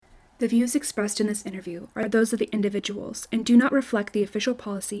The views expressed in this interview are those of the individuals and do not reflect the official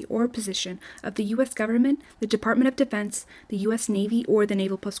policy or position of the U.S. government, the Department of Defense, the U.S. Navy, or the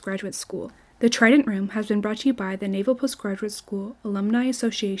Naval Postgraduate School. The Trident Room has been brought to you by the Naval Postgraduate School Alumni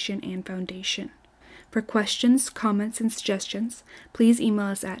Association and Foundation. For questions, comments, and suggestions, please email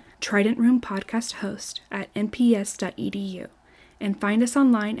us at tridentroompodcasthost@nps.edu and find us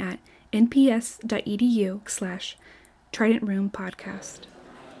online at nps.edu/tridentroompodcast.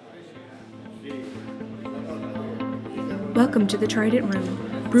 Welcome to the Trident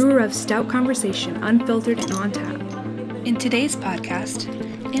Room, brewer of stout conversation, unfiltered and on tap. In today's podcast,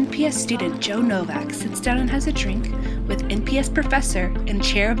 NPS student Joe Novak sits down and has a drink with NPS professor and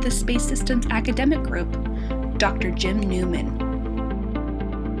chair of the Space Systems Academic Group, Dr. Jim Newman.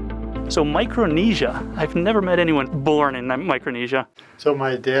 So Micronesia, I've never met anyone born in Micronesia. So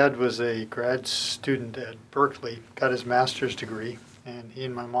my dad was a grad student at Berkeley, got his master's degree, and he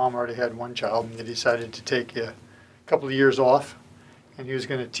and my mom already had one child, and they decided to take a couple of years off, and he was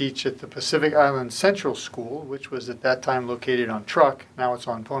going to teach at the Pacific Island Central School, which was at that time located on Truk. Now it's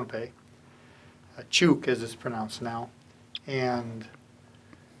on Pohnpei, Chuk as it's pronounced now. And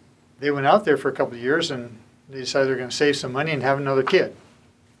they went out there for a couple of years, and they decided they were going to save some money and have another kid.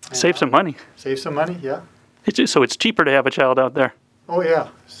 And Save some money. Save some money, yeah. So it's cheaper to have a child out there. Oh yeah,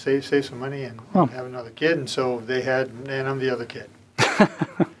 save some money and have another kid, and so they had, and I'm the other kid.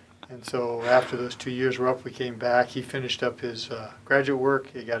 And so after those 2 years were up, we came back. He finished up his graduate work.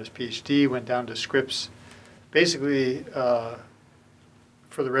 He got his PhD, went down to Scripps, basically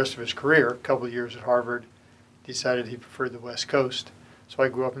for the rest of his career, a couple of years at Harvard, decided he preferred the West Coast. So I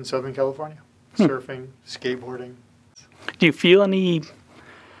grew up in Southern California, surfing, skateboarding. Do you feel any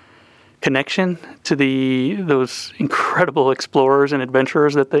connection to those incredible explorers and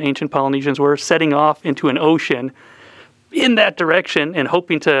adventurers that the ancient Polynesians were, setting off into an ocean in that direction and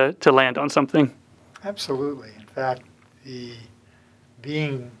hoping to land on something? Absolutely. In fact,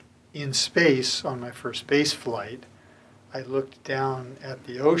 being in space on my first space flight, I looked down at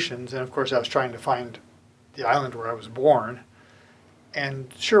the oceans, and of course I was trying to find the island where I was born.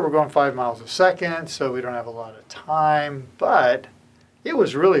 And sure, we're going 5 miles a second, so we don't have a lot of time, but it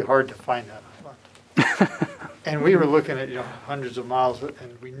was really hard to find that island. And we were looking at hundreds of miles,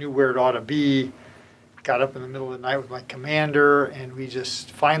 and we knew where it ought to be. Got up in the middle of the night with my commander, and we just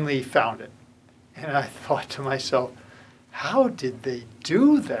finally found it. And I thought to myself, how did they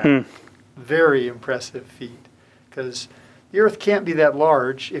do that? Very impressive feat. Because the Earth can't be that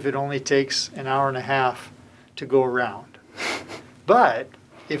large if it only takes an hour and a half to go around. But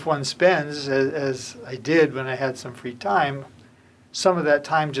if one spends, as I did when I had some free time, some of that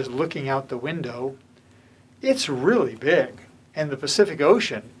time just looking out the window, it's really big. And the Pacific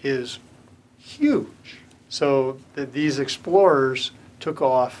Ocean is huge. So that these explorers took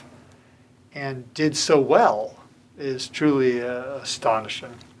off and did so well is truly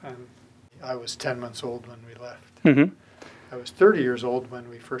astonishing. And I was 10 months old when we left. Mm-hmm. I was 30 years old when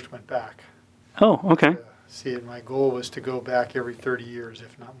we first went back. Oh, okay. See it. My goal was to go back every 30 years,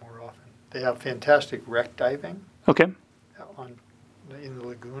 if not more often. They have fantastic wreck diving. Okay. In the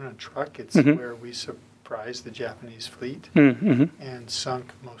lagoon on Truk. It's where we surprised the Japanese fleet and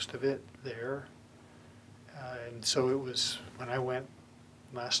sunk most of it there. And so it was, when I went,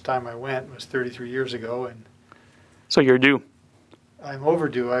 last time I went was 33 years ago. And so you're due. I'm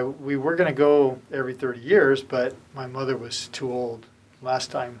overdue. We were going to go every 30 years, but my mother was too old last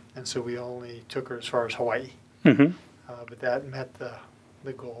time, and so we only took her as far as Hawaii. But that met the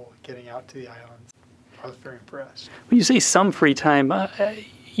goal, getting out to the islands. I was very impressed. When you say some free time,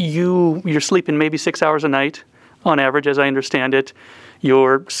 you're sleeping maybe 6 hours a night on average, as I understand it.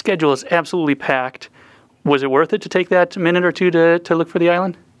 Your schedule is absolutely packed. Was it worth it to take that minute or two to look for the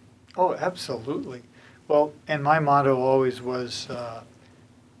island? Oh, absolutely. Well, and my motto always was,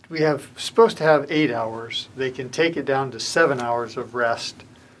 we have supposed to have 8 hours. They can take it down to 7 hours of rest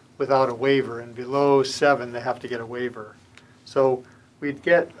without a waiver, and below 7 they have to get a waiver. So we'd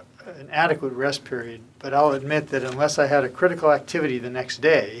get an adequate rest period, but I'll admit that unless I had a critical activity the next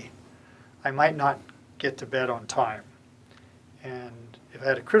day, I might not get to bed on time. And if I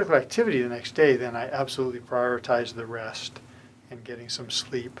had a critical activity the next day, then I absolutely prioritized the rest and getting some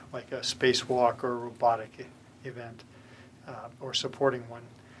sleep, like a spacewalk or a robotic event, or supporting one.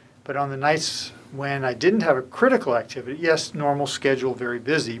 But on the nights when I didn't have a critical activity, yes, normal schedule, very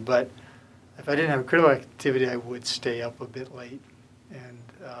busy, but if I didn't have a critical activity, I would stay up a bit late and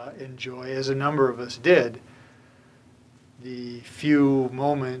enjoy, as a number of us did, the few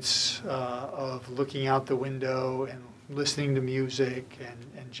moments of looking out the window and listening to music and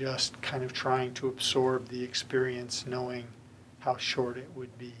just kind of trying to absorb the experience, knowing how short it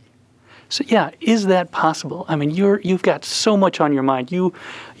would be. So yeah, is that possible? I mean, you've got so much on your mind. You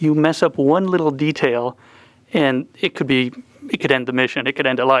mess up one little detail, and it could end the mission. It could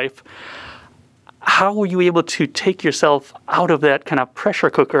end a life. How were you able to take yourself out of that kind of pressure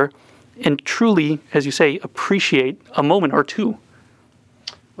cooker and truly, as you say, appreciate a moment or two?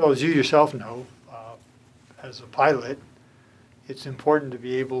 Well, as you yourself know, as a pilot, it's important to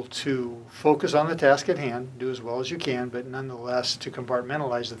be able to focus on the task at hand, do as well as you can, but nonetheless to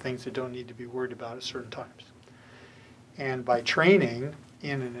compartmentalize the things that don't need to be worried about at certain times. And by training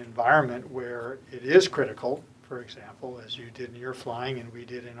in an environment where it is critical, for example, as you did in your flying and we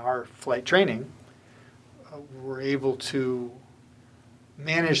did in our flight training, we're able to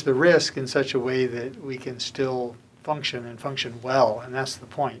manage the risk in such a way that we can still function and function well. And that's the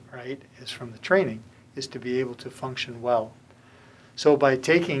point, right, is from the training, is to be able to function well. So by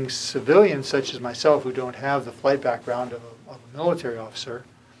taking civilians such as myself who don't have the flight background of a military officer,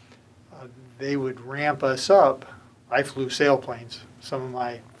 they would ramp us up. I flew sailplanes. Some of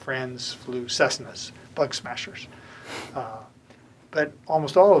my friends flew Cessnas, bug smashers. But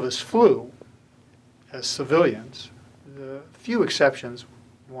almost all of us flew as civilians. The few exceptions,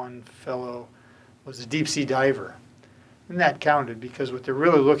 one fellow was a deep sea diver. And that counted because what they're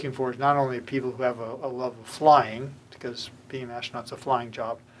really looking for is not only people who have a love of flying, because being an astronaut's a flying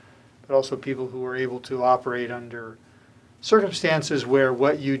job, but also people who are able to operate under circumstances where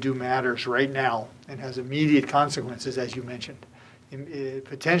what you do matters right now and has immediate consequences, as you mentioned,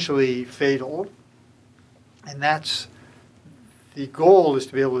 potentially fatal. And that's the goal, is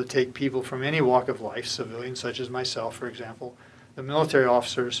to be able to take people from any walk of life, civilians such as myself, for example. The military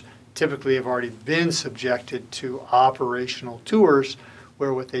officers typically have already been subjected to operational tours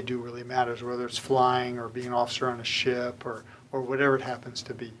where what they do really matters, whether it's flying or being an officer on a ship or whatever it happens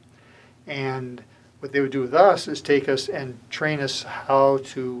to be. And what they would do with us is take us and train us how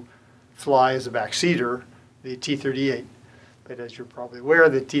to fly as a backseater, the T-38. But as you're probably aware,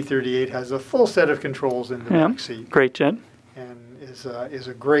 the T-38 has a full set of controls in the backseat. Great jet. And is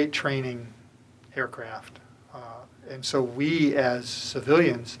a great training aircraft. And so we, as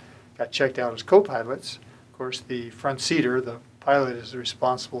civilians, got checked out as co-pilots. Of course, the front seater, the pilot, is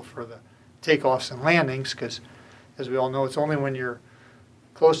responsible for the takeoffs and landings, because, as we all know, it's only when you're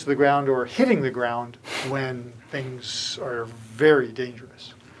close to the ground or hitting the ground when things are very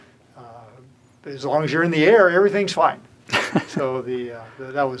dangerous. But as long as you're in the air, everything's fine. So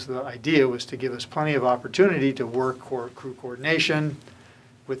that was the idea, was to give us plenty of opportunity to work crew coordination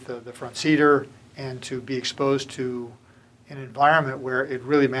with the front seater and to be exposed to an environment where it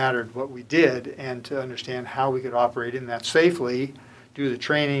really mattered what we did, and to understand how we could operate in that safely, do the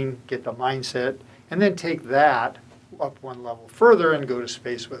training, get the mindset, and then take that up one level further and go to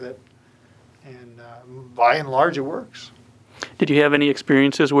space with it. And by and large, it works. Did you have any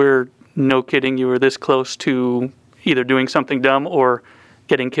experiences where, no kidding, you were this close to either doing something dumb or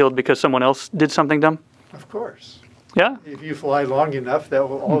getting killed because someone else did something dumb? Of course. Yeah? If you fly long enough, that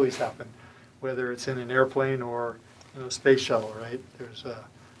will always happen, whether it's in an airplane or in a space shuttle, right? There's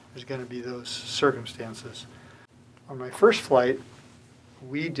going to be those circumstances. On my first flight,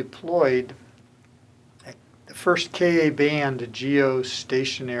 we deployed the first Ka-band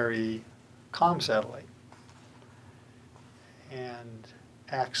geostationary comm satellite, and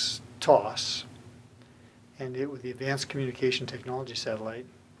AX-TOS, and it was the Advanced Communication Technology Satellite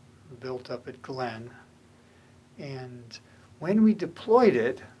built up at Glenn. And when we deployed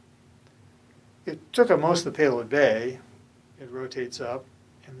it, it took up most of the payload bay. It rotates up,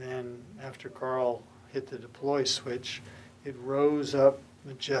 and then after Carl hit the deploy switch, it rose up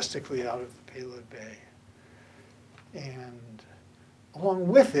majestically out of the payload bay. And along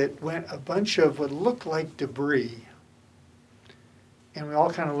with it went a bunch of what looked like debris. And we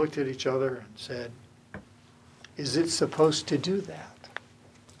all kind of looked at each other and said, is it supposed to do that?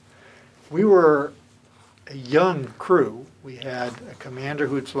 We were a young crew. We had a commander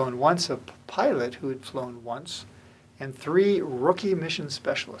who had flown once, a pilot who had flown once, and 3 rookie mission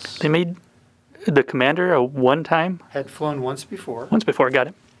specialists. They made the commander a one-time? Had flown once before. Once before, got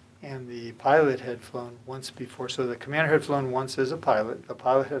it. And the pilot had flown once before. So the commander had flown once as a pilot. The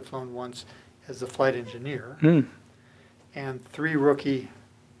pilot had flown once as the flight engineer. And 3 rookie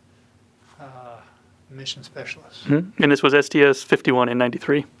mission specialists. And this was STS-51 in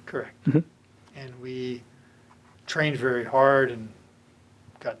 93? Correct. And we trained very hard and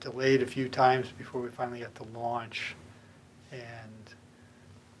got delayed a few times before we finally got to launch. And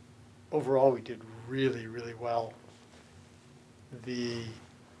overall, we did really, really well. The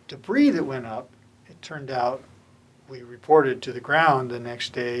debris that went up, it turned out, we reported to the ground the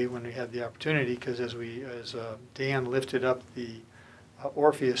next day when we had the opportunity, because as Dan lifted up the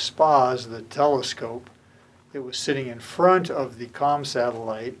Orpheus SPAS, the telescope. It was sitting in front of the comm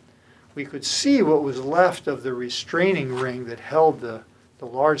satellite. We could see what was left of the restraining ring that held the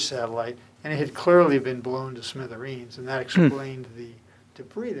large satellite, and it had clearly been blown to smithereens, and that explained the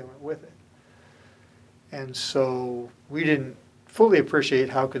debris that went with it. And so we didn't fully appreciate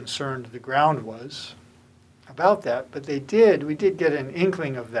how concerned the ground was about that, but we did get an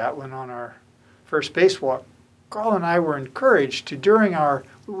inkling of that when on our first spacewalk, Carl and I were encouraged to,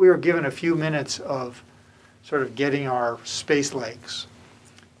 we were given a few minutes of sort of getting our space legs,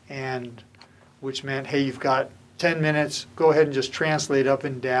 and which meant, hey, you've got 10 minutes, go ahead and just translate up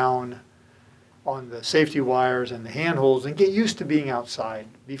and down on the safety wires and the handholds and get used to being outside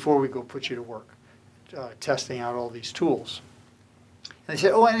before we go put you to work, testing out all these tools. And they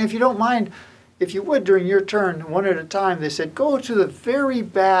said, oh, and if you don't mind, if you would during your turn, one at a time, they said, go to the very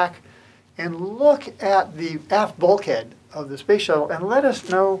back and look at the aft bulkhead of the space shuttle and let us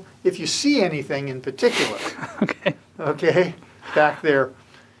know if you see anything in particular. Okay, back there.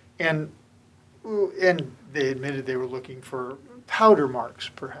 And they admitted they were looking for powder marks,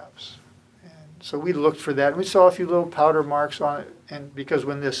 perhaps. And so we looked for that, and we saw a few little powder marks on it. And because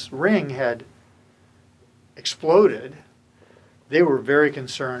when this ring had exploded, they were very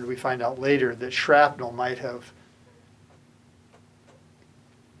concerned, we find out later, that shrapnel might have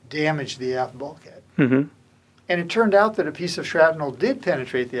damaged the aft bulkhead. Mm-hmm. And it turned out that a piece of shrapnel did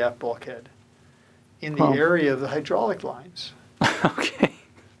penetrate the aft bulkhead in the area of the hydraulic lines. Okay.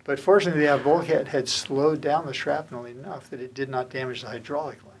 But fortunately, the aft bulkhead had slowed down the shrapnel enough that it did not damage the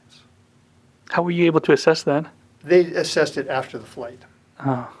hydraulic lines. How were you able to assess that? They assessed it after the flight.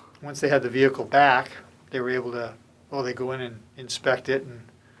 Oh. Once they had the vehicle back, they were able to, they go in and inspect it,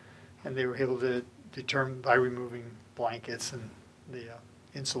 and they were able to determine by removing blankets and the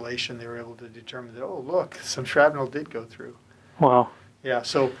insulation, they were able to determine that, oh, look, some shrapnel did go through. Wow. Yeah,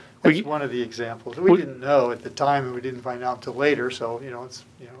 so that's one of the examples. We didn't know at the time, and we didn't find out until later, so,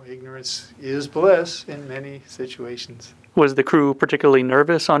 ignorance is bliss in many situations. Was the crew particularly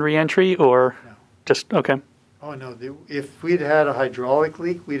nervous on reentry, or No. just, okay? Oh, no, if we'd had a hydraulic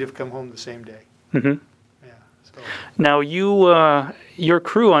leak, we'd have come home the same day. Mm-hmm. Yeah. So. Now, your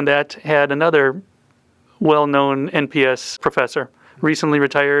crew on that had another well-known NPS professor, recently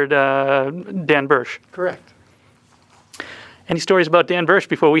retired Dan Bursch. Correct. Any stories about Dan Bursch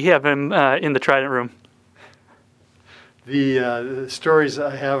before we have him in the Trident room? The stories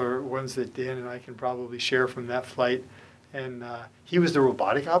I have are ones that Dan and I can probably share from that flight. And he was the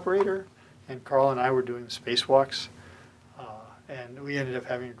robotic operator, and Carl and I were doing the spacewalks. And we ended up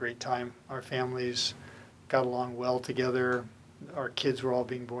having a great time. Our families got along well together. Our kids were all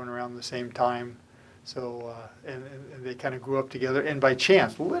being born around the same time. So, and they kind of grew up together. And by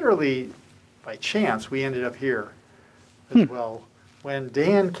chance, literally by chance, we ended up here as well. When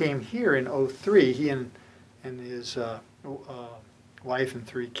Dan came here in 2003, he and his wife and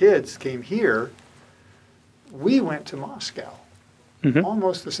 3 kids came here. We went to Moscow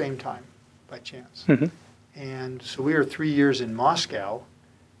almost the same time, by chance. Mm-hmm. And so we were 3 years in Moscow,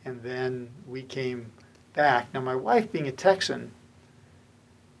 and then we came back. Now, my wife, being a Texan,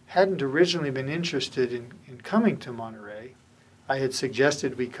 hadn't originally been interested in coming to Monterey. I had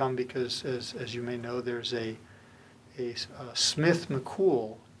suggested we come because, as you may know, there's a Smith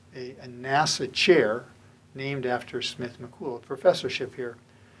McCool, a NASA chair named after Smith McCool, a professorship here.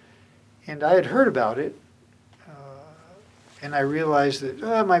 And I had heard about it, and I realized that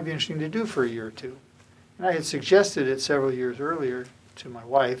it might be interesting to do for a year or two. And I had suggested it several years earlier to my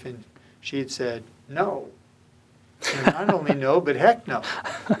wife, and she had said, no. And not only no, but heck no.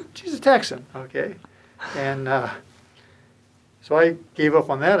 She's a Texan, okay? And so I gave up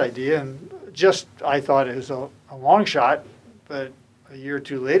on that idea, and I thought it was a long shot, but a year or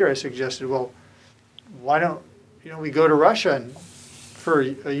two later I suggested, well, why don't we go to Russia for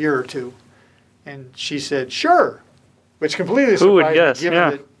a year or two? And she said, sure, which completely surprised me,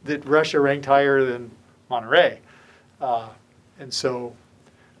 given that Russia ranked higher than Monterey. And so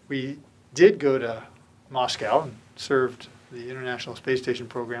we did go to Moscow and served the International Space Station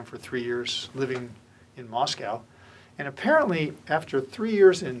program for 3 years, living in Moscow. And apparently, after 3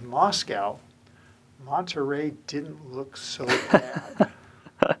 years in Moscow, Monterey didn't look so bad.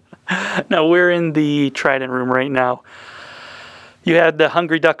 Now, we're in the Trident room right now. You had the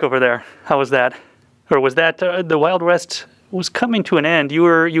Hungry Duck over there. How was that? Or was that the Wild West was coming to an end? You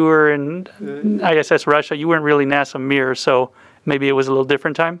were in ISS Russia. You weren't really NASA Mir, so maybe it was a little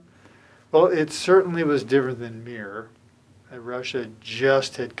different time? Well, it certainly was different than Mir. Russia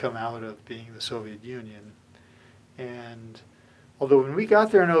just had come out of being the Soviet Union. And although when we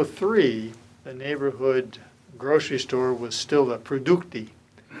got there in 2003, the neighborhood grocery store was still a producti,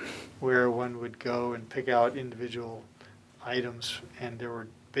 where one would go and pick out individual items, and there were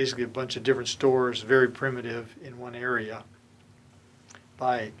basically a bunch of different stores, very primitive in one area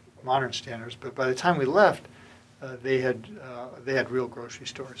by modern standards. But by the time we left, they had real grocery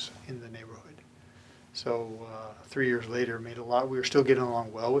stores in the neighborhood. So 3 years later, we were still getting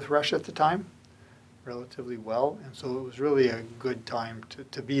along well with Russia at the time, relatively well, and so it was really a good time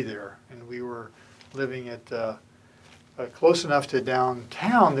to be there. And we were living at close enough to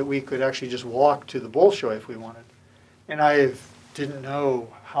downtown that we could actually just walk to the Bolshoi if we wanted. And I didn't know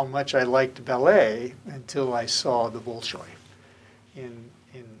how much I liked ballet until I saw the Bolshoi in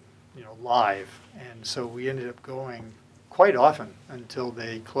live. And so we ended up going quite often until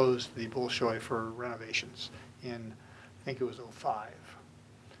they closed the Bolshoi for renovations in, I think it was '05.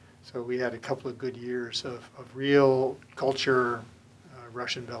 So we had a couple of good years of real culture,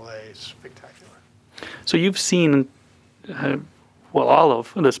 Russian ballet, spectacular. So you've seen, all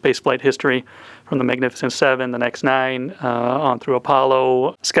of the spaceflight history, from the Magnificent Seven, the next 9, on through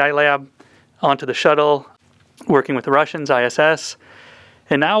Apollo, Skylab, onto the shuttle, working with the Russians, ISS,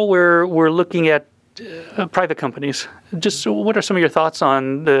 and now we're looking at private companies. Just what are some of your thoughts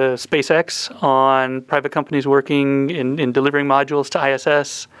on the SpaceX, on private companies working in delivering modules to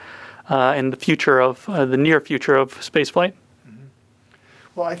ISS, and the future of the near future of spaceflight? Mm-hmm.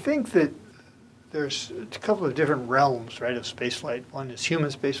 Well, I think that there's a couple of different realms, right, of spaceflight. One is human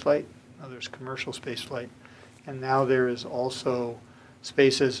spaceflight, another is commercial spaceflight, and now there is also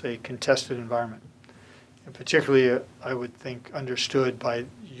space as a contested environment. And particularly, I would think, understood by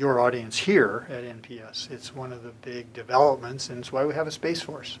your audience here at NPS. It's one of the big developments, and it's why we have a Space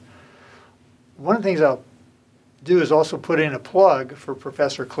Force. One of the things I'll do is also put in a plug for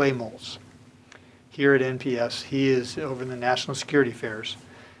Professor Clay Moles here at NPS. He is over in the National Security Affairs,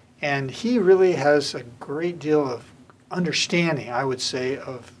 and he really has a great deal of understanding, I would say,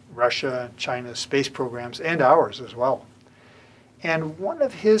 of Russia and China's space programs and ours as well. And one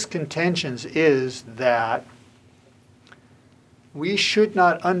of his contentions is that we should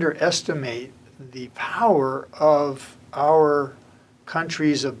not underestimate the power of our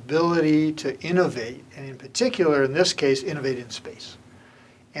country's ability to innovate, and in particular, in this case, innovate in space.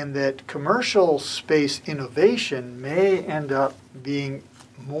 And that commercial space innovation may end up being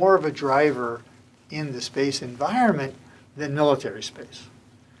more of a driver in the space environment than military space.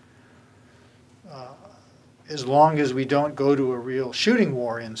 As long as we don't go to a real shooting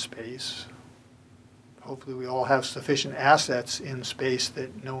war in space, hopefully we all have sufficient assets in space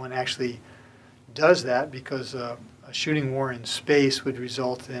that no one actually does that, because a shooting war in space would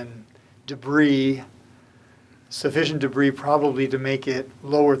result in debris, sufficient debris probably to make it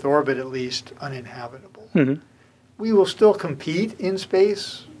low Earth orbit at least uninhabitable. Mm-hmm. We will still compete in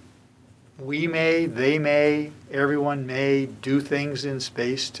space. We may, they may, everyone may do things in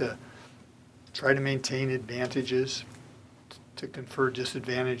space to try to maintain advantages, to confer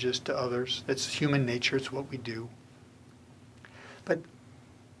disadvantages to others. That's human nature. It's what we do. But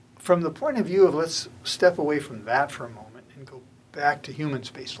from the point of view of, let's step away from that for a moment and go back to human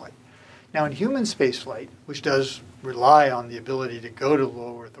spaceflight. Now, in human spaceflight, which does rely on the ability to go to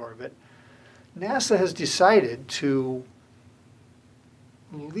low Earth orbit, NASA has decided to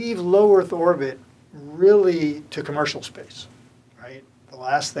leave low Earth orbit really to commercial space, right? The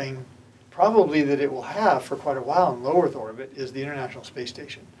last thing probably that it will have for quite a while in low Earth orbit is the International Space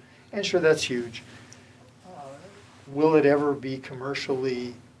Station. And sure, that's huge. Will it ever be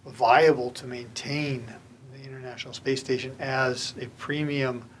commercially viable to maintain the International Space Station as a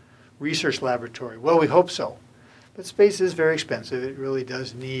premium research laboratory? Well, we hope so. But space is very expensive. It really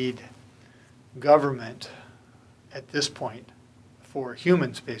does need government at this point. For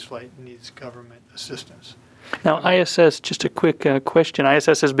human spaceflight, it needs government assistance. Now, ISS, just a quick question.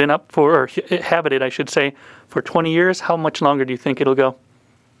 ISS has been up or habited, I should say, for 20 years. How much longer do you think it'll go?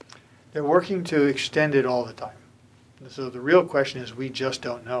 They're working to extend it all the time. So the real question is, we just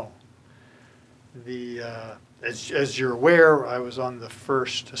don't know. As you're aware, I was on the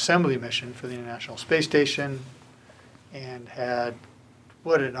first assembly mission for the International Space Station and had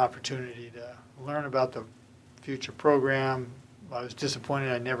what an opportunity to learn about the future program. I was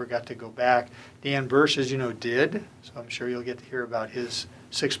disappointed I never got to go back. Dan Bursch, as you know, did, so I'm sure you'll get to hear about his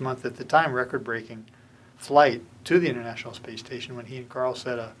 6-month, at the time, record-breaking flight to the International Space Station when he and Carl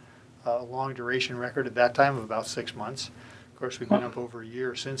set a long-duration record at that time of about 6 months. Of course, we've been up over a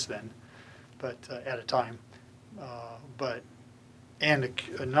year since then, but at a time. And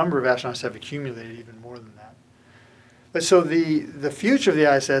a number of astronauts have accumulated even more than that. But so the future of the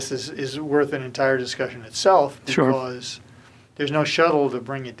ISS is worth an entire discussion itself, because there's no shuttle to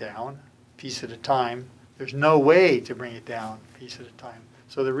bring it down, piece at a time. There's no way to bring it down a piece at a time.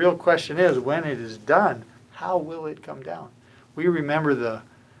 So the real question is, when it is done, how will it come down? We remember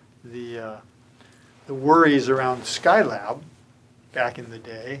the worries around Skylab back in the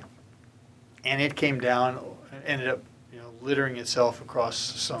day, and it came down, ended up littering itself across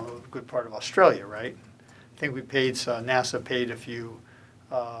some good part of Australia, right? I think NASA paid a few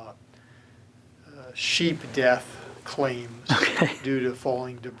sheep death claims due to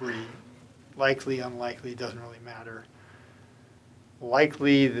falling debris. Likely, unlikely, doesn't really matter.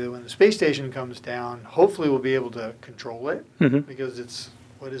 Likely, when the space station comes down, hopefully we'll be able to control it because it's,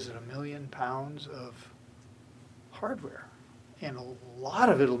 1 million pounds of hardware. And a lot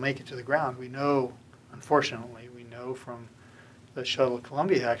of it will make it to the ground. We know, unfortunately, from the Shuttle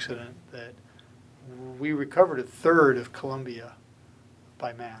Columbia accident that we recovered a third of Columbia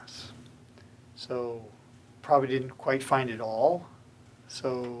by mass. So probably didn't quite find it all.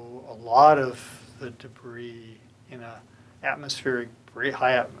 So a lot of the debris in a atmospheric,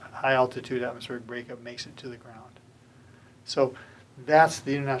 high altitude atmospheric breakup makes it to the ground. So that's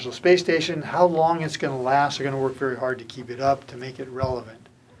the International Space Station. How long it's going to last, they're going to work very hard to keep it up, to make it relevant.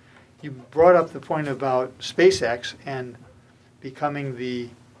 You brought up the point about SpaceX and becoming the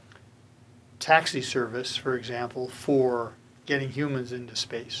taxi service, for example, for getting humans into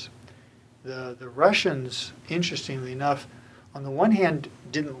space. The Russians, interestingly enough, on the one hand,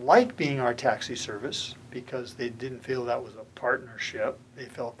 didn't like being our taxi service because they didn't feel that was a partnership. They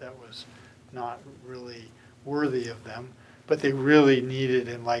felt that was not really worthy of them, but they really needed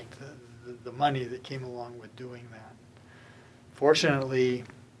and liked the money that came along with doing that. Fortunately,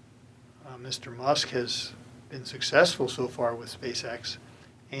 Mr. Musk has been successful so far with SpaceX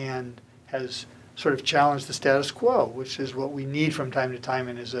and has sort of challenged the status quo, which is what we need from time to time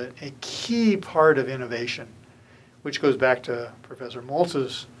and is a key part of innovation, which goes back to Professor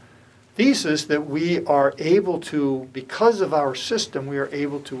Moltz's thesis that we are able to, because of our system, we are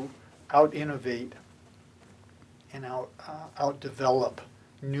able to out-innovate and out-develop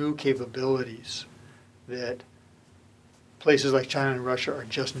new capabilities that places like China and Russia are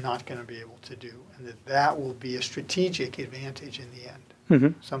just not going to be able to do, and that will be a strategic advantage in the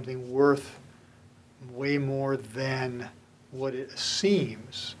end, something worth way more than what it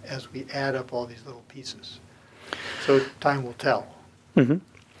seems as we add up all these little pieces. So time will tell.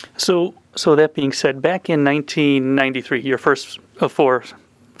 So that being said, back in 1993, your first of 4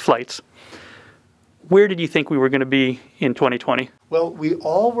 flights, where did you think we were going to be in 2020? Well, we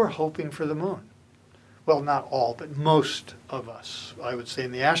all were hoping for the moon. Well, not all, but most of us, I would say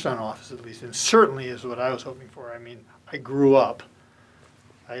in the astronaut office at least, and certainly is what I was hoping for. I mean, I grew up.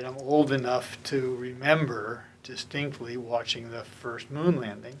 I'm old enough to remember distinctly watching the first moon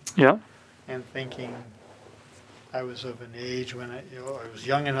landing. Yeah. And thinking I was of an age when I was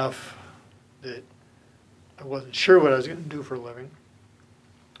young enough that I wasn't sure what I was going to do for a living,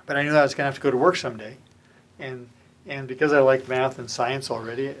 but I knew I was going to have to go to work someday. And because I liked math and science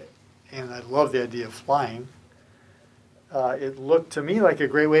already, and I loved the idea of flying, it looked to me like a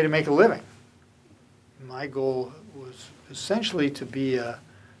great way to make a living. My goal was essentially to be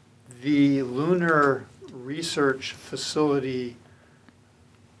the lunar research facility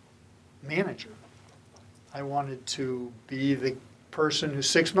manager. I wanted to be the person who's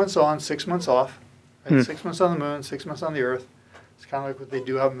 6 months on, 6 months off, right? 6 months on the moon, 6 months on the Earth. It's kind of like what they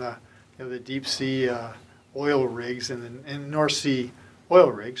do out in the deep sea oil rigs and in North Sea oil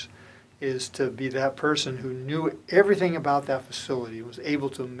rigs, is to be that person who knew everything about that facility, was able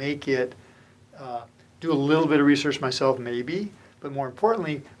to make it, do a little bit of research myself maybe, but more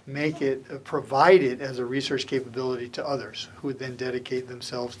importantly, make it, provide it as a research capability to others who would then dedicate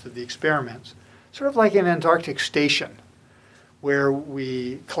themselves to the experiments. Sort of like an Antarctic station, where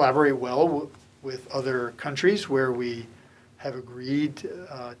we collaborate well with other countries, where we have agreed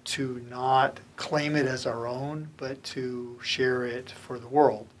to not claim it as our own, but to share it for the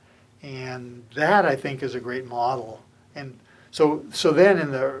world. And that, I think, is a great model. And so then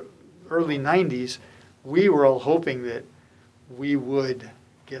in the early 90s, we were all hoping that we would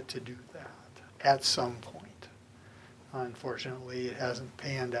get to do that at some point. Unfortunately, it hasn't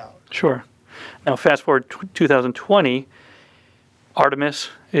panned out. Sure. Now, fast forward 2020, Artemis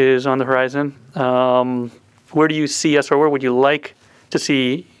is on the horizon. Where do you see us, or where would you like to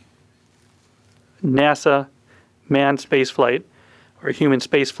see NASA manned spaceflight or human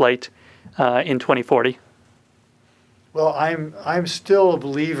spaceflight in 2040? Well, I'm still a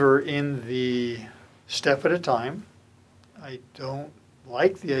believer in the step at a time. I don't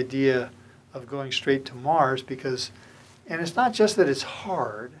like the idea of going straight to Mars because, and it's not just that it's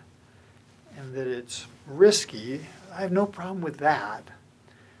hard and that it's risky. I have no problem with that.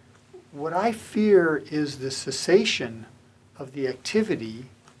 what I fear is the cessation of the activity,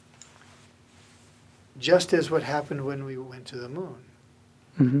 just as what happened when we went to the moon.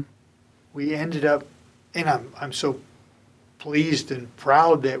 Mm-hmm. We ended up, and I'm so pleased and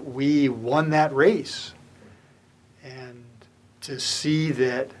proud that we won that race. And to see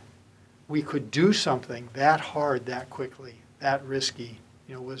that we could do something that hard, that quickly, that risky,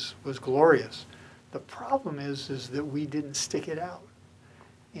 was glorious. The problem is that we didn't stick it out.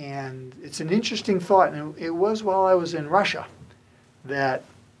 And it's an interesting thought, and it was while I was in Russia that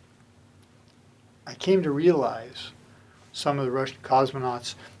I came to realize some of the Russian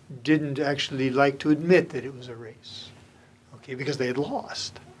cosmonauts didn't actually like to admit that it was a race, okay, because they had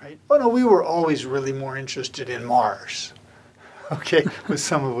lost, right? Oh no, we were always really more interested in Mars, okay, was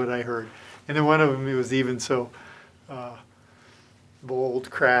some of what I heard. And then one of them was even so bold,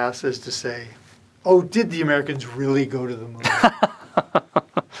 crass, as to say, oh, did the Americans really go to the moon?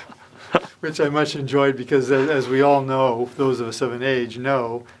 Which I much enjoyed because, as we all know, those of us of an age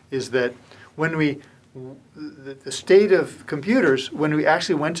know, is that when the state of computers, when we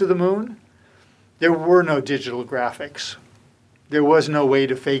actually went to the moon, there were no digital graphics. There was no way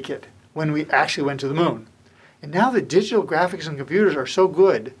to fake it when we actually went to the moon. And now the digital graphics and computers are so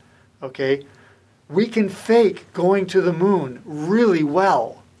good, okay, we can fake going to the moon really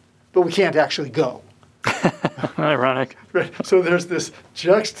well, but we can't actually go. Ironic. Right. So there's this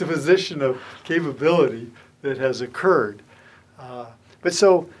juxtaposition of capability that has occurred. But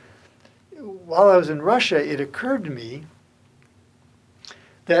so while I was in Russia, it occurred to me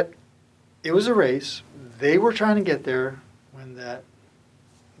that it was a race. They were trying to get there when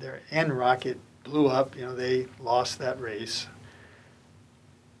their end rocket blew up. They lost that race.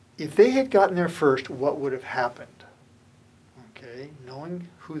 If they had gotten there first, what would have happened? Okay, knowing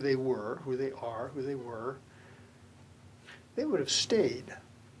who they were, who they are, who they were, they would have stayed.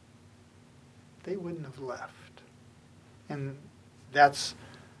 They wouldn't have left. And that's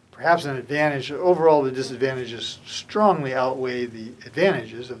perhaps an advantage. Overall, the disadvantages strongly outweigh the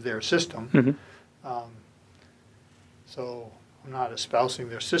advantages of their system. Mm-hmm. So I'm not espousing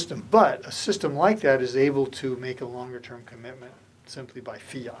their system, but a system like that is able to make a longer-term commitment simply by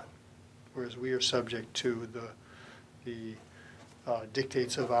fiat, whereas we are subject to the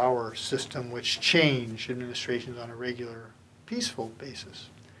dictates of our system, which change administrations on a regular, peaceful basis.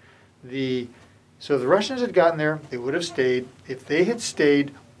 So if the Russians had gotten there, they would have stayed. If they had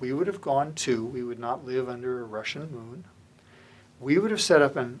stayed, we would have gone too. We would not live under a Russian moon. We would have set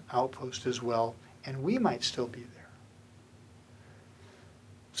up an outpost as well, and we might still be there.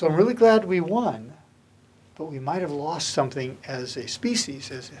 So I'm really glad we won, but we might have lost something as a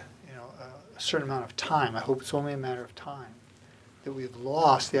species, as a certain amount of time. I hope it's only a matter of time that we've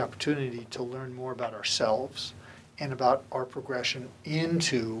lost the opportunity to learn more about ourselves and about our progression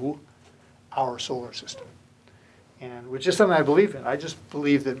into our solar system. And which is something I believe in. I just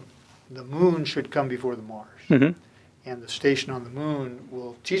believe that the moon should come before the Mars. Mm-hmm. And the station on the moon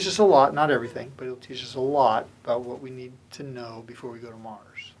will teach us a lot, not everything, but it'll teach us a lot about what we need to know before we go to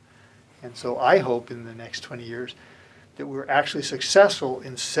Mars. And so I hope in the next 20 years that we're actually successful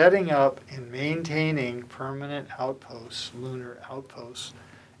in setting up and maintaining permanent outposts, lunar outposts,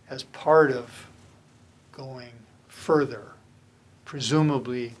 as part of going further.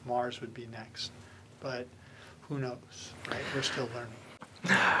 Presumably Mars would be next, but who knows, right? We're still learning.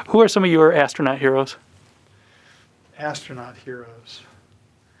 Who are some of your astronaut heroes? Astronaut heroes.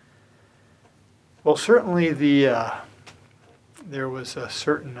 Well, certainly there was a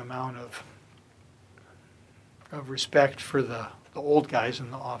certain amount of respect for the old guys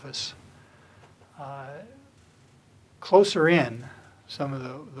in the office. Closer in, some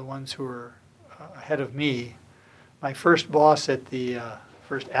of the ones who were ahead of me, my first boss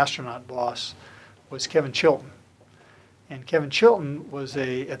first astronaut boss was Kevin Chilton. And Kevin Chilton was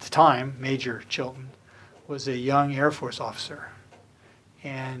at the time, Major Chilton, was a young Air Force officer.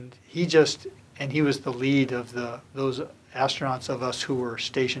 And he was the lead of those astronauts of us who were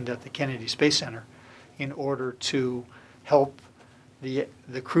stationed at the Kennedy Space Center in order to help the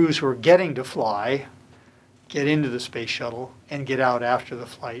crews who were getting to fly get into the space shuttle and get out after the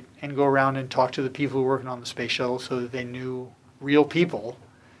flight and go around and talk to the people who were working on the space shuttle so that they knew real people,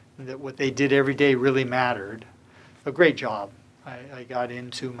 and that what they did every day really mattered. A great job. We got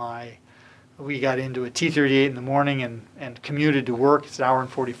into a T-38 in the morning and commuted to work. It's an hour and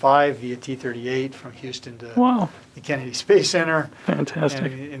 45 via T-38 from Houston to the Kennedy Space Center.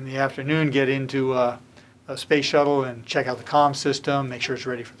 Fantastic. And in the afternoon, get into a space shuttle and check out the comm system, make sure it's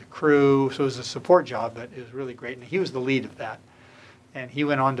ready for the crew. So it was a support job, but it was really great. And he was the lead of that. And he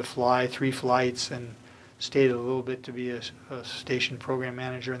went on to fly 3 flights and stayed a little bit to be a station program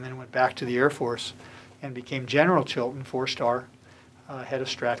manager, and then went back to the Air Force and became General Chilton, 4-star, head of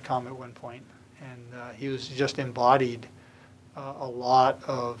Stratcom at one point. And he was just embodied a lot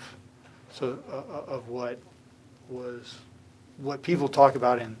of what people talk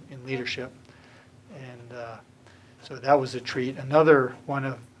about in leadership. And so that was a treat. Another one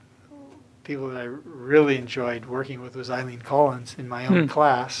of people that I really enjoyed working with was Eileen Collins in my own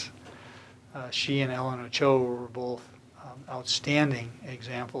class. She and Ellen Ochoa were both outstanding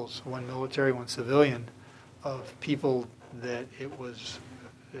examples, one military, one civilian, of people that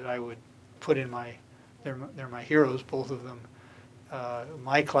I would put in they're my heroes, both of them.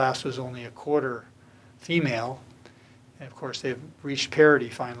 My class was only a quarter female, and of course they've reached parity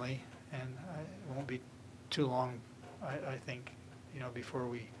finally, and it won't be too long, I think, before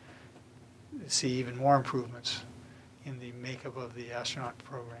we see even more improvements in the makeup of the astronaut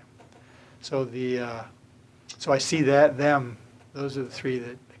program. So so I see those are the three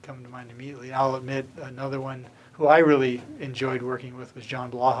that come to mind immediately. And I'll admit another one who I really enjoyed working with was John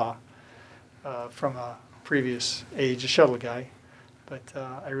Blaha, from a previous age, a shuttle guy. But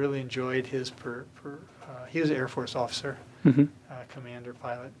I really enjoyed his he was an Air Force officer, commander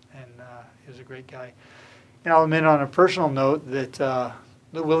pilot, and he was a great guy. And I'll admit on a personal note that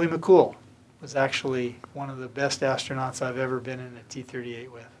Willie McCool was actually one of the best astronauts I've ever been in a T-38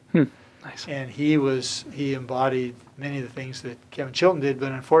 with. Nice. And he embodied many of the things that Kevin Chilton did,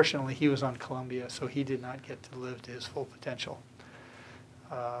 but unfortunately he was on Columbia, so he did not get to live to his full potential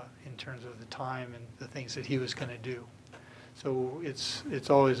in terms of the time and the things that he was going to do. So it's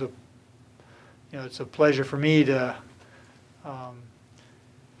always it's a pleasure for me to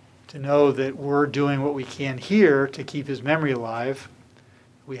know that we're doing what we can here to keep his memory alive.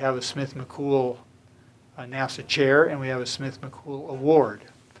 We have a Smith McCool NASA chair, and we have a Smith McCool award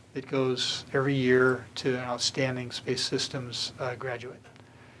that goes every year to an outstanding space systems graduate.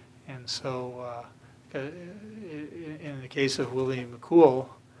 And so in the case of Willie McCool,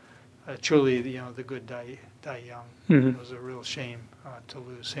 truly the good die young. It was a real shame to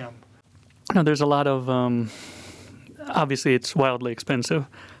lose him. Now, there's a lot of, obviously it's wildly expensive.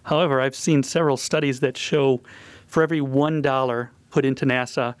 However, I've seen several studies that show for every $1 put into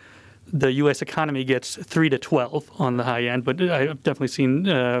NASA, the U.S. economy gets 3 to 12 on the high end, but I've definitely seen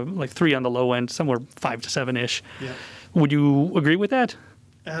like 3 on the low end, somewhere 5 to 7-ish. Yeah. Would you agree with that?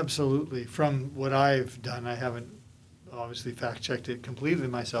 Absolutely. From what I've done, I haven't obviously fact-checked it completely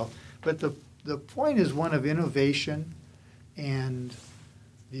myself, but the point is one of innovation and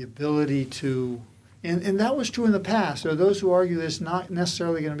the ability to, and that was true in the past. There are those who argue that it's not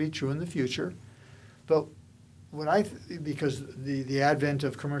necessarily going to be true in the future, but because the advent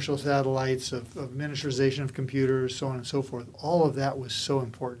of commercial satellites, of miniaturization of computers, so on and so forth, all of that was so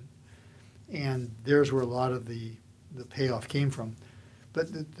important. And there's where a lot of the payoff came from.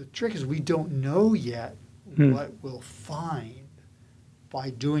 But the trick is we don't know yet what we'll find by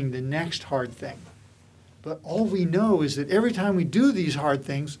doing the next hard thing. But all we know is that every time we do these hard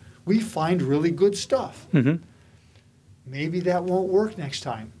things, we find really good stuff. Maybe that won't work next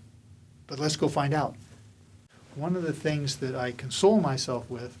time, but let's go find out. One of the things that I console myself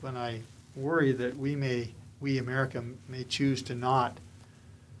with when I worry that we America may choose to not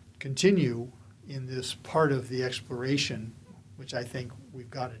continue in this part of the exploration, which I think we've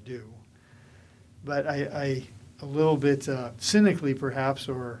got to do. But I a little bit cynically perhaps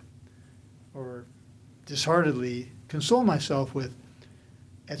or disheartedly console myself with,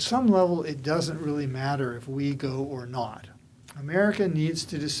 at some level it doesn't really matter if we go or not. America needs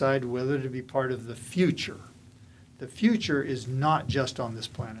to decide whether to be part of the future. The future is not just on this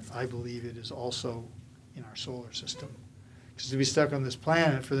planet. I believe it is also in our solar system. Because to be stuck on this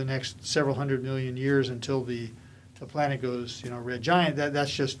planet for the next several 100 million years until the planet goes, red giant,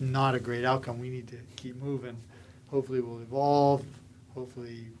 that's just not a great outcome. We need to keep moving. Hopefully we'll evolve.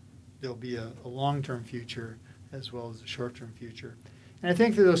 Hopefully there'll be a long-term future as well as a short-term future. And I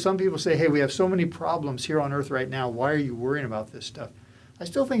think that though some people say, hey, we have so many problems here on Earth right now, why are you worrying about this stuff? I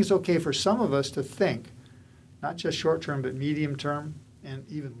still think it's okay for some of us to think, not just short-term, but medium-term and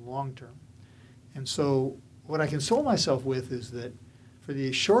even long-term. And so what I console myself with is that for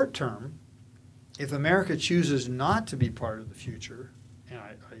the short term, if America chooses not to be part of the future, and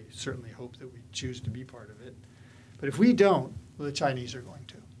I certainly hope that we choose to be part of it, but if we don't, well, the Chinese are going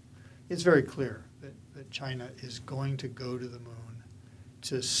to. It's very clear that China is going to go to the moon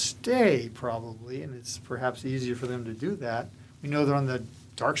to stay probably, and it's perhaps easier for them to do that. We know they're on the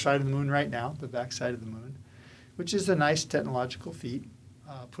dark side of the moon right now, the back side of the moon, which is a nice technological feat.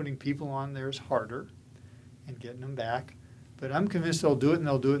 Putting people on there is harder and getting them back. But I'm convinced they'll do it, and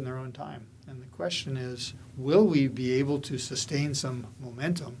they'll do it in their own time. And the question is, will we be able to sustain some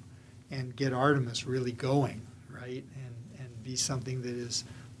momentum and get Artemis really going, right? And be something that is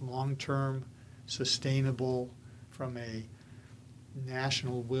long-term, sustainable from a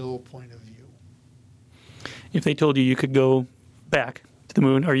national will point of view. If they told you you could go back to the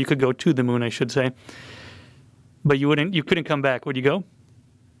moon, or you could go to the moon, I should say, but you couldn't come back, would you go?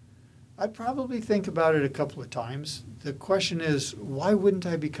 I'd probably think about it a couple of times. The question is, why wouldn't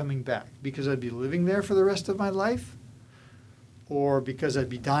I be coming back? Because I'd be living there for the rest of my life? Or because I'd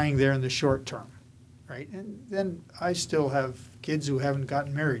be dying there in the short term, right? And then I still have kids who haven't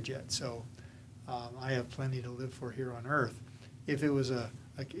gotten married yet, so I have plenty to live for here on Earth. If it was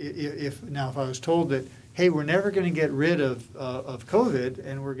if I was told that, hey, we're never going to get rid of COVID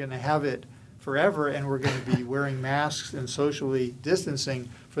and we're going to have it forever and we're going to be wearing masks and socially distancing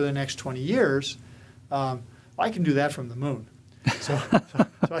for the next 20 years, I can do that from the moon. So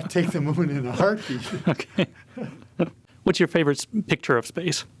I take the moon in a heartbeat. Okay. What's your favorite picture of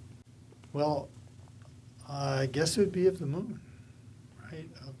space? Well, I guess it would be of the moon, right?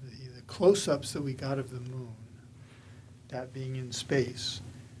 Of the close-ups that we got of the moon, that being in space.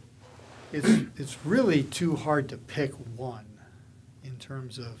 It's really too hard to pick one in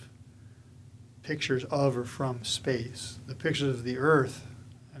terms of pictures of or from space. The pictures of the Earth,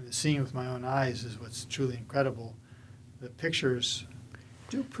 and seeing with my own eyes is what's truly incredible. The pictures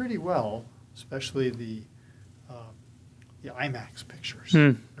do pretty well, especially the IMAX pictures,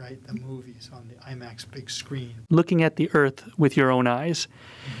 right? The movies on the IMAX big screen. Looking at the Earth with your own eyes,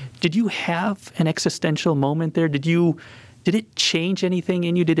 did you have an existential moment there? Did it change anything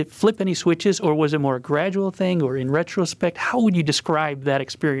in you? Did it flip any switches, or was it more a gradual thing, or in retrospect? How would you describe that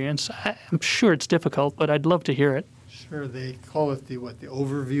experience? I'm sure it's difficult, but I'd love to hear it. Sure, they call it the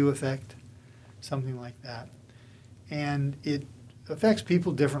overview effect, something like that. And it affects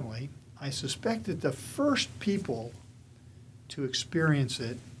people differently. I suspect that the first people to experience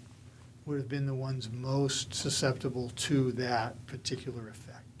it would have been the ones most susceptible to that particular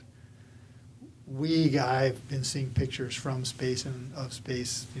effect. I've been seeing pictures from space and of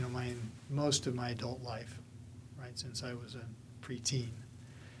space, most of my adult life, right, since I was a preteen.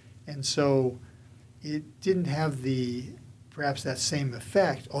 And so it didn't have perhaps that same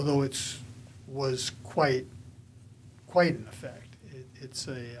effect, although it was quite an effect.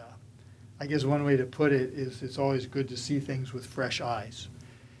 I guess one way to put it is it's always good to see things with fresh eyes.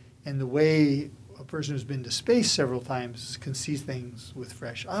 And the way a person who's been to space several times can see things with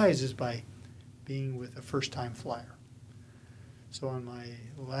fresh eyes is by being with a first-time flyer. So on my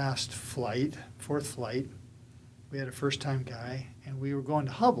last flight, fourth flight, we had a first-time guy, and we were going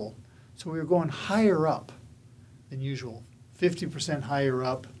to Hubble, so we were going higher up than usual, 50% higher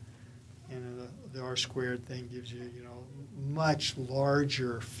up, and the R-squared thing gives you, much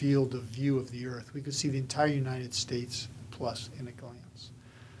larger field of view of the Earth. We could see the entire United States plus in a glance.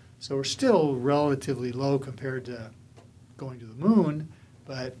 So we're still relatively low compared to going to the moon,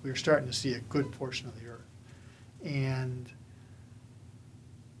 but we're starting to see a good portion of the Earth. And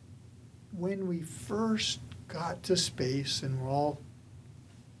when we first got to space and we all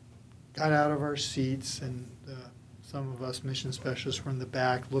got out of our seats, and some of us mission specialists were in the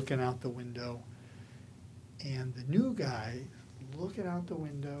back looking out the window, and the new guy looking out the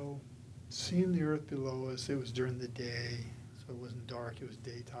window, seeing the Earth below us. It was during the day, so it wasn't dark, it was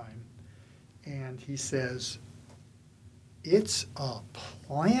daytime. And he says, "It's a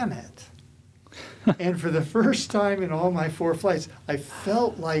planet." And for the first time in all my 4 flights, I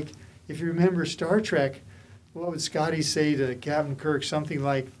felt like, if you remember Star Trek, what would Scotty say to Captain Kirk? Something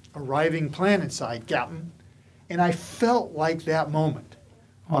like, "Arriving planetside, Captain." And I felt like that moment.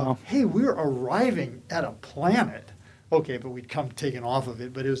 Wow. Hey, we're arriving at a planet. Okay, but we'd come taken off of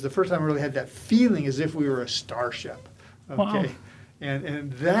it, but it was the first time I really had that feeling as if we were a starship. Okay. Wow.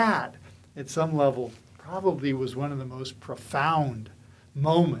 And that, at some level, probably was one of the most profound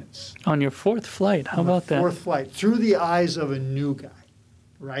moments. On your fourth flight, how about that? Fourth flight, through the eyes of a new guy,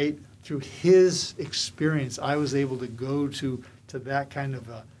 right? Through his experience, I was able to go to that kind of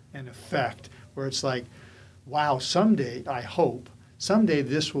an effect where it's like, wow, someday, I hope, someday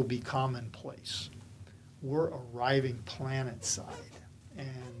this will be commonplace. We're arriving planet-side,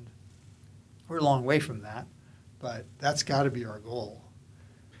 and we're a long way from that, but that's got to be our goal.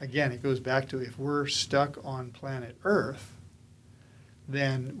 Again, it goes back to, if we're stuck on planet Earth,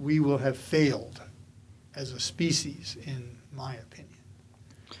 then we will have failed as a species, in my opinion.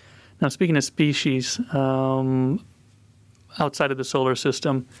 Now, speaking of species, outside of the solar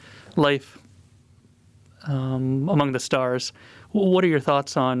system, life among the stars. What are your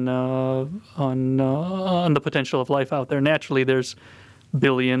thoughts on the potential of life out there? Naturally, there's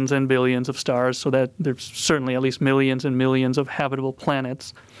billions and billions of stars, so that there's certainly at least millions and millions of habitable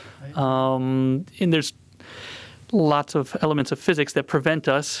planets. Right. And there's lots of elements of physics that prevent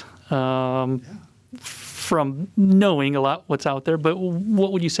us from knowing a lot what's out there. But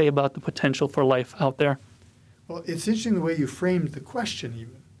what would you say about the potential for life out there? Well, it's interesting the way you framed the question,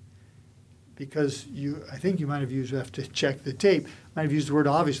 even, because I think you might have used, you have to check the tape, might have used the word,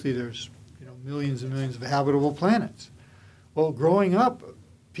 obviously there's millions and millions of habitable planets. Well, growing up,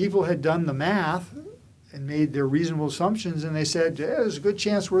 people had done the math and made their reasonable assumptions, and they said, there's a good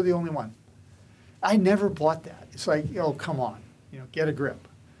chance we're the only one. I never bought that. It's like, come on, get a grip,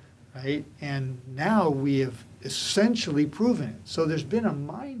 right? And now we have essentially proven it. So there's been a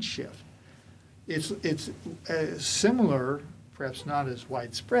mind shift. It's similar, perhaps not as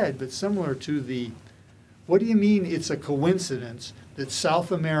widespread, but similar to what do you mean it's a coincidence that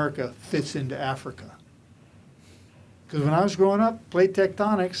South America fits into Africa? Because when I was growing up, plate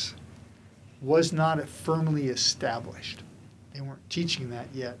tectonics was not firmly established. They weren't teaching that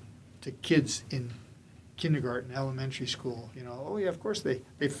yet to kids in kindergarten, elementary school. Oh yeah, of course they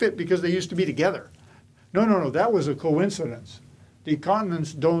fit because they used to be together. No, that was a coincidence. The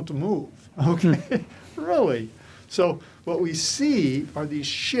continents don't move. Okay, really. So what we see are these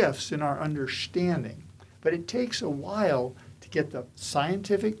shifts in our understanding, but it takes a while to get the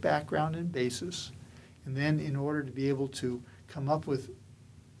scientific background and basis, and then in order to be able to come up with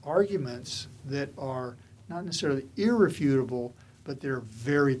arguments that are not necessarily irrefutable, but they're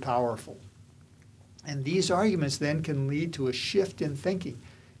very powerful. And these arguments then can lead to a shift in thinking.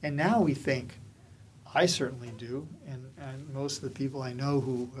 And now we think, I certainly do, and most of the people I know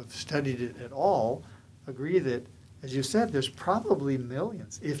who have studied it at all agree that, as you said, there's probably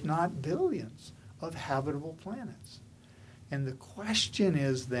millions, if not billions, of habitable planets. And the question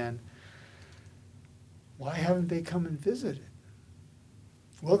is then, why haven't they come and visited?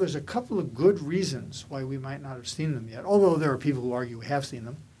 Well, there's a couple of good reasons why we might not have seen them yet, although there are people who argue we have seen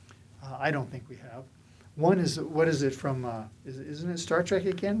them. I don't think we have. One is, what is it from, isn't it Star Trek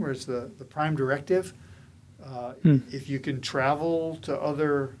again, where it's the prime directive? If you can travel to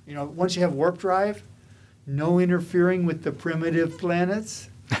other, once you have warp drive, no interfering with the primitive planets.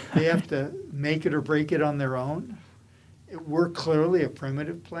 They have to make it or break it on their own. We're clearly a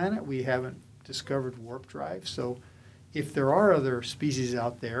primitive planet. We haven't discovered warp drive. So if there are other species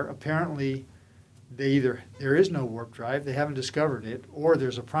out there, apparently there is no warp drive, they haven't discovered it, or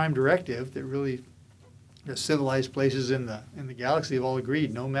there's a prime directive that really the civilized places in the galaxy have all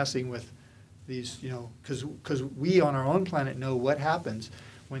agreed, no messing with these, because we on our own planet know what happens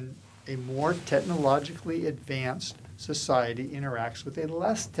when a more technologically advanced society interacts with a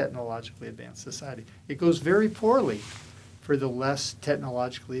less technologically advanced society. It goes very poorly for the less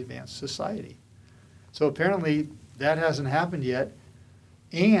technologically advanced society. So apparently that hasn't happened yet,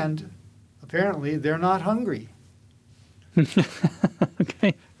 and apparently they're not hungry.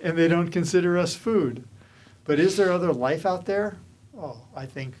 Okay. And they don't consider us food. But is there other life out there? Oh, I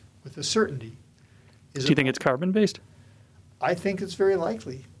think with a certainty. Do you think it's carbon-based? I think it's very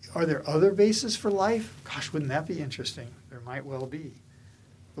likely. Are there other bases for life? Gosh, wouldn't that be interesting? There might well be.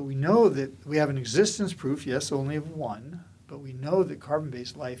 But we know that we have an existence proof, yes, only of one, but we know that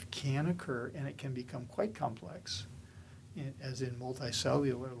carbon-based life can occur, and it can become quite complex, as in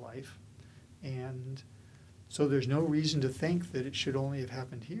multicellular life. And so there's no reason to think that it should only have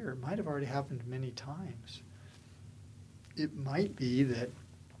happened here. It might have already happened many times. It might be that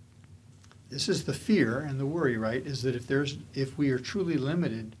this is the fear and the worry, right, is that if we are truly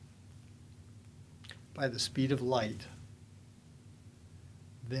limited by the speed of light,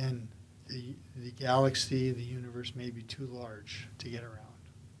 then the galaxy, the universe may be too large to get around.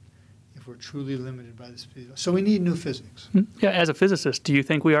 If we're truly limited by the speed of light. So we need new physics. Yeah, as a physicist, do you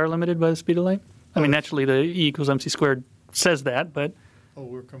think we are limited by the speed of light? I mean, naturally, the E equals mc squared says that, but... Oh,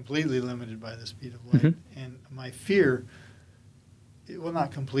 we're completely limited by the speed of light. Mm-hmm. And my fear, well,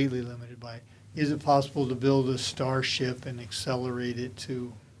 not completely limited by, is it possible to build a starship and accelerate it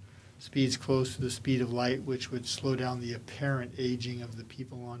to speeds close to the speed of light, which would slow down the apparent aging of the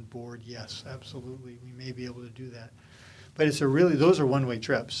people on board? Yes, absolutely. We may be able to do that. But those are one-way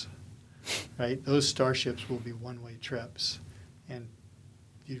trips, right? Those starships will be one-way trips. And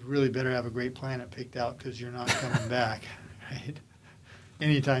you'd really better have a great planet picked out because you're not coming back, right?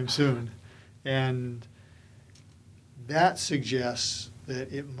 Anytime soon. And that suggests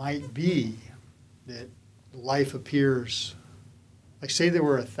that it might be that life appears, like say there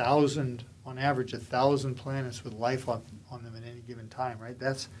were 1,000, on average 1,000 planets with life on them at any given time, right?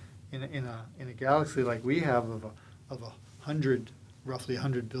 That's in a galaxy like we have of 100, roughly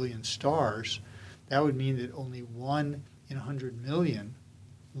 100 billion stars. That would mean that only 1 in 100 million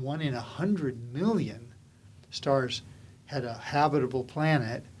 1 in 100 million stars had a habitable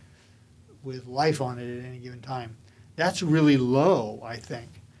planet with life on it at any given time. That's really low, I think.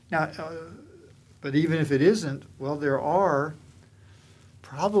 Now, but even if it isn't, well, there are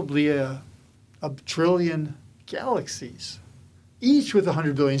probably a trillion galaxies, each with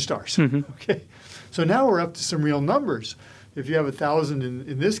 100 billion stars. Mm-hmm. Okay, so now we're up to some real numbers. If you have 1,000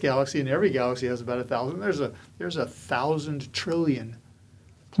 in this galaxy, and every galaxy has about 1,000, there's 1,000 trillion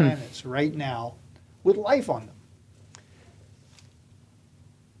planets right now with life on them.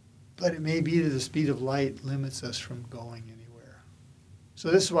 But it may be that the speed of light limits us from going anywhere.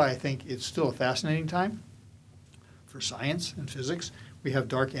 So this is why I think it's still a fascinating time for science and physics. We have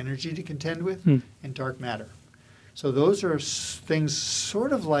dark energy to contend with and dark matter. So those are things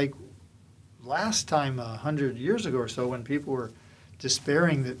sort of like last time 100 years ago or so when people were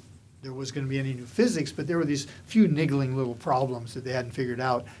despairing that there was going to be any new physics, but there were these few niggling little problems that they hadn't figured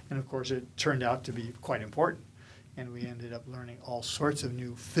out. And of course, it turned out to be quite important. And we ended up learning all sorts of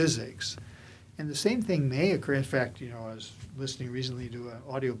new physics. And the same thing may occur. In fact, I was listening recently to an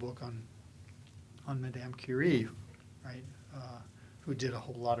audiobook on Madame Curie, right, who did a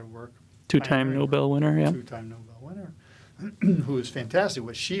whole lot of work. Two-time Nobel winner, yeah. Two-time Nobel winner, who was fantastic.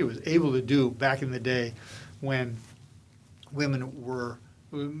 What she was able to do back in the day when women were,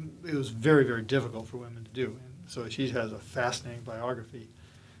 it was very, very difficult for women to do. And so she has a fascinating biography.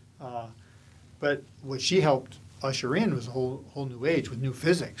 But what she helped usher in was a whole new age with new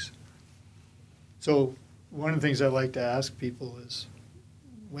physics. So one of the things I like to ask people is,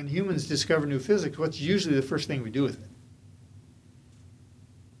 when humans discover new physics, what's usually the first thing we do with it?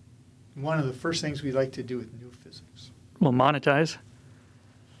 One of the first things we like to do with new physics. Well, monetize.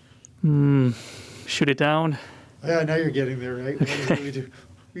 Shoot it down. Yeah, now you're getting there, right? What do we do?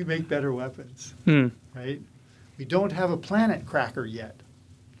 We make better weapons, right? We don't have a planet cracker yet.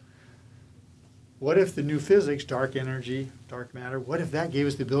 What if the new physics, dark energy, dark matter, what if that gave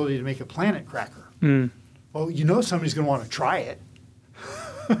us the ability to make a planet cracker? Well, somebody's going to want to try it.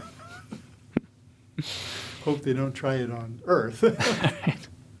 Hope they don't try it on Earth.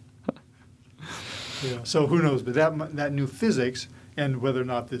 So who knows? But that new physics, and whether or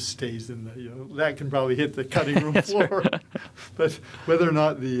not this stays in the, that can probably hit the cutting room floor. But whether or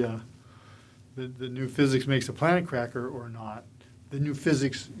not the new physics makes a planet cracker or not, the new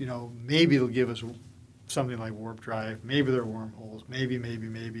physics, maybe it'll give us something like warp drive. Maybe there are wormholes. Maybe,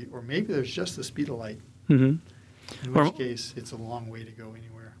 or maybe there's just the speed of light. In which case, it's a long way to go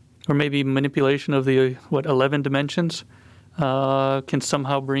anywhere. Or maybe manipulation of the 11 dimensions can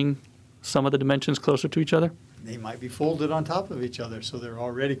somehow bring some of the dimensions closer to each other. They might be folded on top of each other, so they're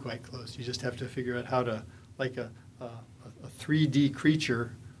already quite close. You just have to figure out how to, like a 3D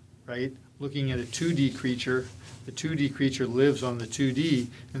creature, right? Looking at a 2D creature. The 2D creature lives on the 2D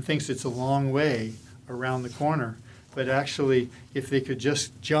and thinks it's a long way around the corner. But actually, if they could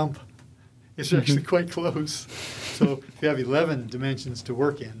just jump, it's actually quite close. So if you have 11 dimensions to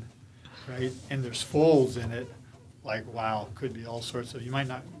work in, right, and there's folds in it, like, wow, could be all sorts of, you might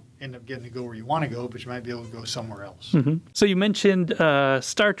not end up getting to go where you want to go, but you might be able to go somewhere else. So you mentioned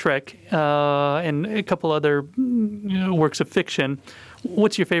Star Trek and a couple other works of fiction.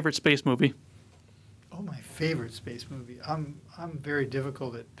 What's your favorite space movie? Oh, my favorite space movie. I'm very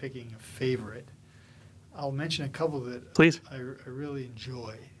difficult at picking a favorite. I'll mention a couple that Please. I really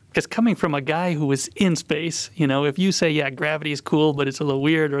enjoy. Because coming from a guy who was in space, if you say, yeah, gravity is cool, but it's a little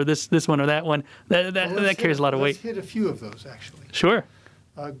weird, or this one or that one, that carries a lot of weight. Let's hit a few of those, actually. Sure.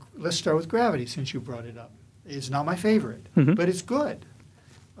 Let's start with Gravity, since you brought it up. It's not my favorite, but it's good.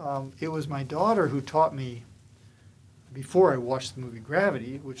 It was my daughter who taught me, before I watched the movie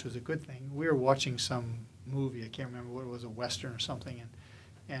Gravity, which was a good thing. We were watching some movie, I can't remember what it was, a Western or something,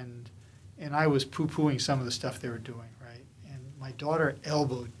 and I was poo-pooing some of the stuff they were doing, right? And my daughter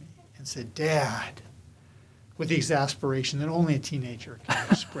elbowed me and said, "Dad," with the exasperation that only a teenager can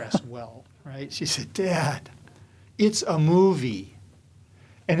express well, right? She said, "Dad, it's a movie."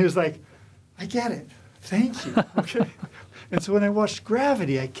 And it was like, I get it. Thank you. Okay. And so when I watched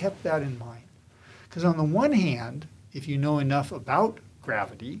Gravity, I kept that in mind. Because on the one hand, if you know enough about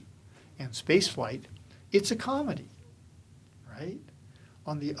gravity and spaceflight, it's a comedy, right?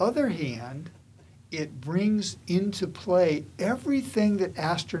 On the other hand, it brings into play everything that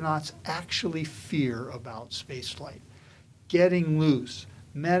astronauts actually fear about spaceflight. Getting loose,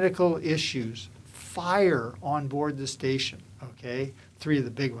 medical issues, fire on board the station, okay? 3 of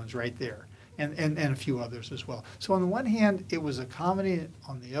the big ones right there, and a few others as well. So on the one hand, it was a comedy.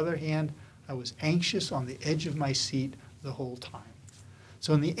 On the other hand, I was anxious on the edge of my seat the whole time.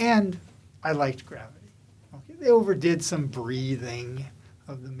 So in the end, I liked Gravity. Okay, they overdid some breathing,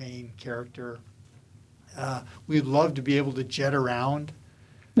 of the main character. We'd love to be able to jet around.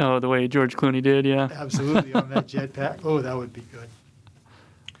 Oh, the way George Clooney did, yeah. Absolutely, on that jetpack. Oh, that would be good.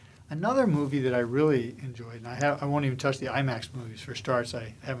 Another movie that I really enjoyed, and I won't even touch the IMAX movies for starts.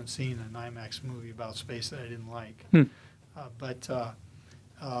 I haven't seen an IMAX movie about space that I didn't like. But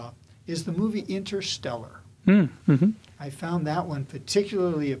is the movie Interstellar. Mm-hmm. I found that one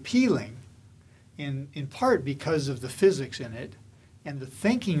particularly appealing in part because of the physics in it and the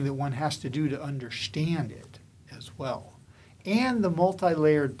thinking that one has to do to understand it as well, and the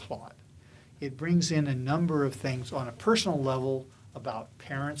multi-layered plot. It brings in a number of things on a personal level about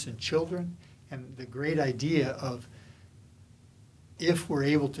parents and children, and the great idea of if we're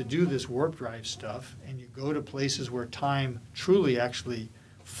able to do this warp drive stuff and you go to places where time truly actually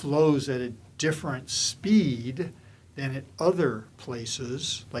flows at a different speed than at other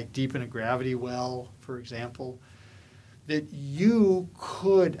places, like deep in a gravity well, for example, that you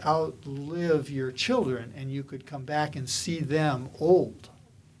could outlive your children and you could come back and see them old.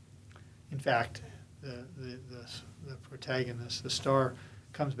 In fact, the protagonist, the star,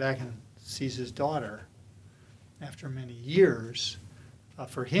 comes back and sees his daughter after many years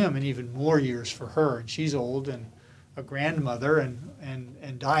for him, and even more years for her. And she's old and a grandmother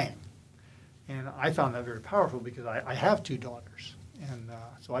and dying. And I found that very powerful because I have two daughters. And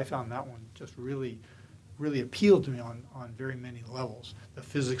so I found that one just really appealed to me on very many levels. The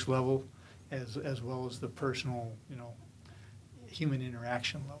physics level as well as the personal, human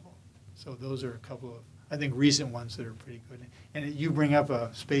interaction level. So those are a couple of, I think, recent ones that are pretty good. And you bring up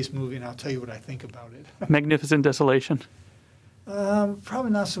a space movie, and I'll tell you what I think about it. Magnificent Desolation.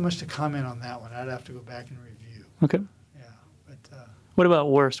 Probably not so much to comment on that one. I'd have to go back and review. Okay. Yeah, but what about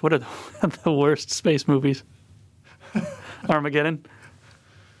worst? What are the worst space movies? Armageddon?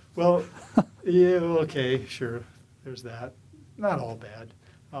 Well, yeah, okay, sure. There's that. Not all bad.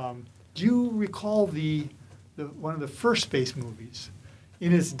 Do you recall the one of the first space movies?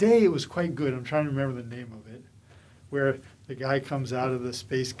 In its day, it was quite good. I'm trying to remember the name of it, where the guy comes out of the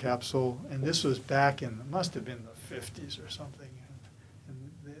space capsule, and this was back in, it must have been the 50s or something.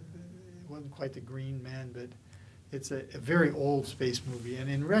 And it wasn't quite the Green Man, but it's a very old space movie. And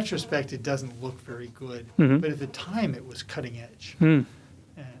in retrospect, it doesn't look very good. Mm-hmm. But at the time, it was cutting edge. Mm.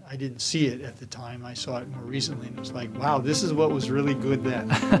 And I didn't see it at the time. I saw it more recently, and it was like, wow, this is what was really good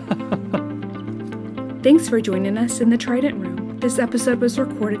then. Thanks for joining us in the Trident Room. This episode was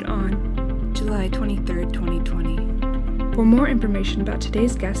recorded on July 23rd, 2020. For more information about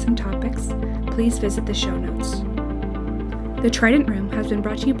today's guests and topics, please visit the show notes. The Trident Room has been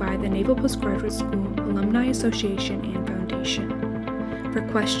brought to you by the Naval Postgraduate School Alumni Association and Foundation. For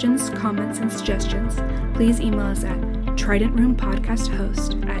questions, comments, and suggestions, please email us at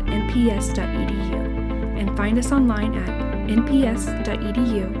tridentroompodcasthost@nps.edu and find us online at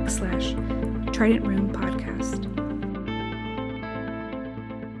nps.edu/tridentroompodcast.